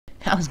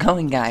How's it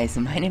going, guys?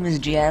 My name is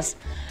GS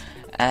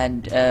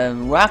and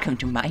welcome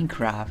to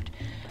Minecraft.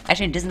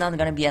 Actually, this is not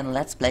gonna be a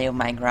let's play of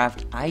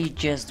Minecraft. I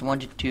just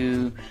wanted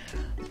to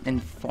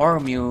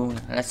inform you,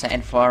 let's say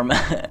inform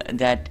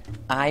that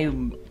I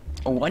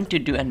want to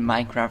do a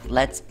Minecraft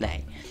let's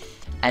play,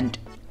 and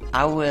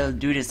I will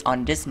do this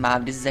on this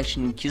map. This is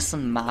actually a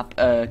custom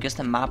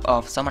map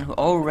of someone who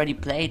already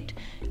played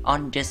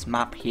on this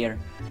map here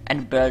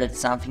and built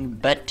something,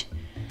 but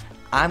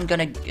I'm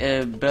gonna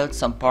build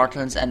some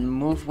portals and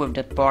move with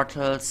the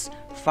portals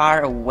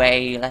far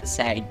away, let's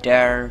say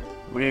there,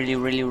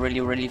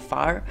 really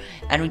far,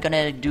 and we're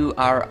gonna do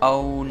our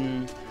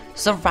own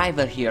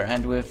survival here,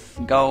 and with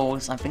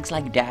goals and things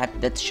like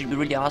that. That should be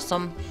really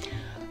awesome.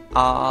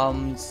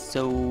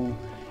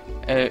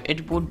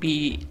 It would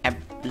be a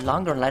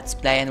longer let's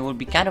play, and it will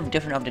be kind of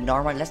different of the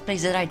normal let's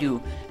plays that I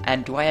do.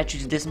 And why I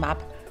choose this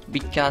map?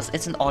 Because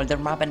it's an older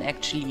map, and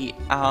actually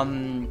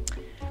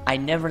I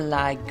never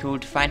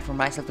could find for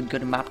myself a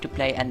good map to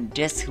play, and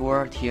this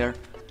world here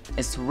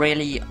is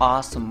really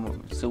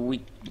awesome. So we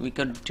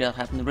could just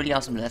have a really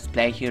awesome let's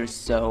play here.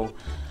 So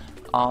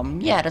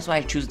yeah, that's why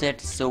I choose that.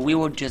 So we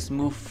will just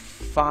move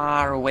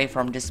far away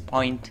from this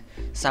point,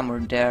 somewhere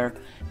there,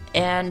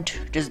 and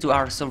just do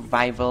our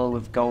survival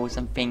with goals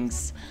and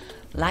things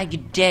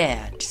like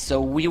that. So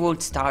we will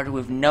start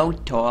with no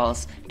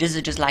tools. This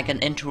is just like an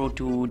intro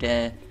to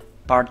the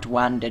part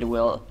 1 that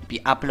will be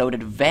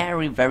uploaded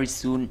very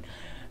soon.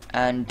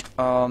 And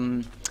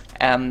I'm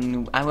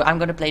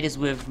gonna play this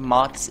with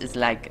mods. It's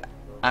like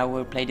I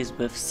will play this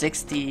with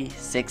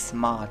 66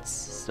 mods,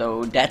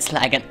 so that's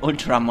like an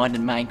ultra mod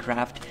in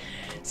Minecraft.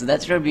 So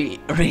that's gonna be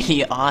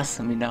really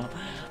awesome, you know.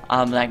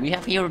 Like we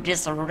have here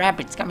this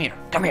rabbits. Come here,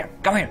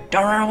 don't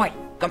run away.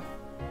 Come,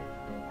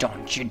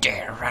 don't you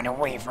dare run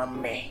away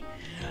from me.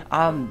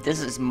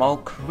 This is more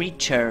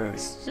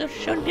creatures. So it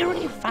should be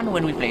really fun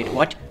when we play it.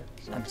 What?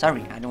 I'm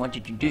sorry, I don't want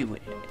you to do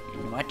it.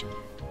 You know what?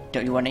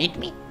 Don't you wanna eat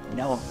me?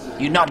 No,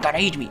 you're not gonna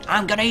eat me.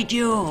 I'm gonna eat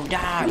you.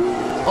 Die.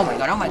 Oh my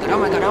god,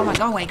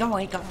 go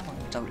away.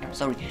 I'm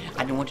sorry.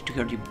 I don't want you to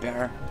hurt you,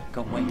 bear.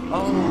 Go away.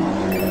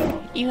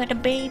 Oh, you had a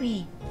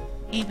baby.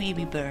 Hey,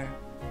 baby bear.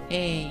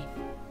 Hey,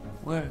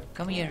 where?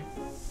 Come here.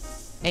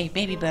 Hey,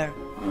 baby bear.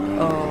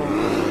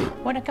 Oh,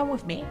 wanna come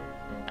with me?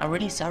 I'm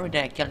really sorry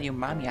that I killed your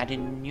mommy. I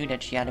didn't knew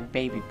that she had a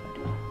baby,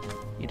 but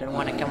you don't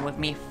wanna come with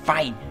me?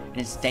 Fine,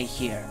 then stay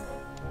here.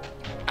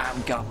 I'm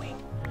going.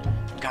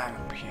 Come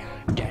here.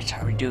 That's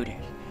how we do this.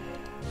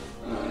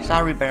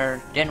 Sorry,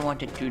 bear, didn't want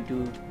to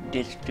do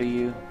this to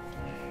you.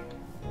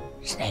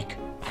 Snake,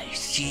 I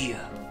see you.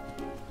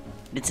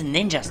 It's a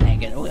ninja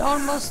snake, and we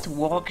almost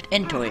walked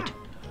into it.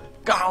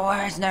 Go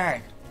away,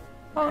 snake!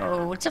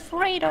 Oh, it's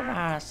afraid of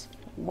us.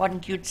 One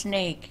cute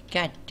snake,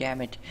 god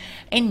damn it.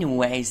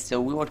 Anyway, so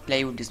we will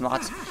play with these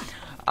mods.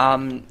 I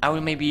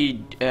will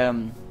maybe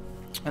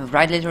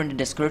write later in the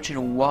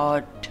description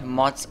what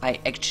mods I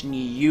actually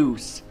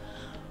use.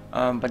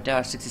 But there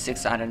are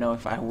 66. I don't know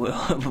if I will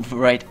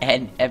write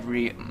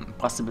every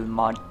possible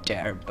mod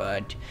there,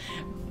 but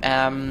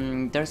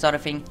there's other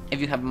thing. If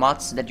you have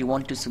mods that you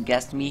want to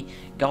suggest me,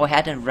 go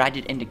ahead and write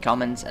it in the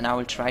comments, and I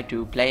will try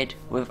to play it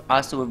with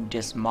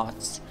these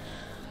mods.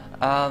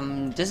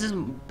 This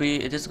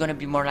is gonna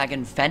be more like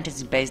a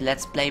fantasy-based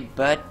let's play,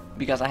 but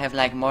because I have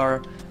like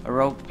more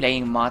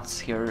role-playing mods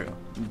here,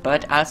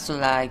 but also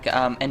like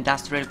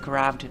industrial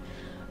craft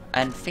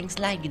and things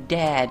like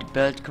that,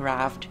 build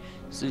craft.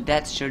 So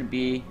that should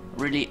be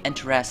really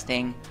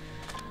interesting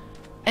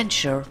and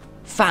sure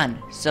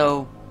fun.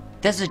 So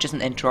this is just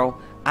an intro.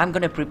 I'm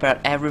gonna prepare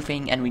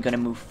everything, and we're gonna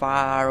move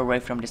far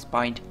away from this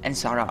point and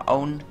start our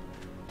own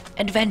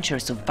adventure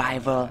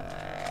survival.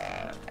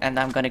 And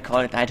I'm gonna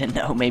call it, I don't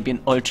know, maybe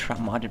an ultra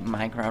modded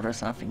Minecraft or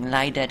something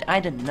like that. I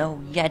don't know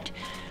yet,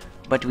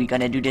 but we're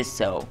gonna do this.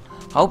 So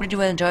hope that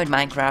you enjoyed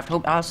Minecraft.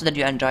 Hope also that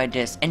you enjoyed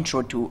this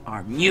intro to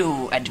our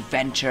new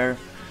adventure.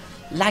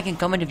 Like and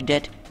comment if you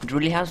did, it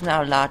really helps me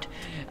out a lot.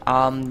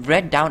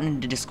 Read down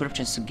in the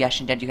description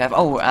suggestion that you have.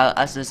 Oh,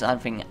 as this other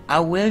thing, I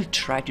will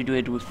try to do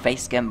it with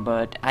facecam,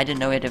 but I don't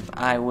know yet if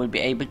I will be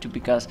able to,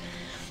 because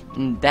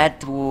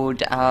that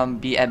would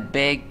be a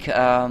big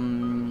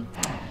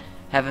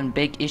have a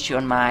big issue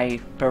on my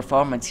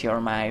performance here,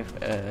 on my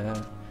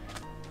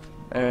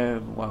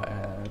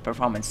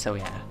performance. So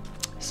yeah,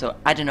 so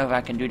I don't know if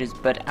I can do this,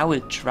 but I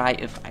will try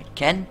if I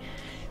can.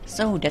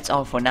 So that's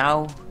all for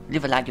now.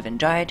 Leave a like if you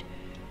enjoyed.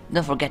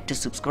 Don't forget to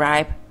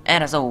subscribe,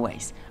 and as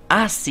always,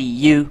 I'll see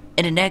you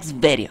in the next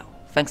video.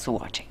 Thanks for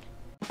watching.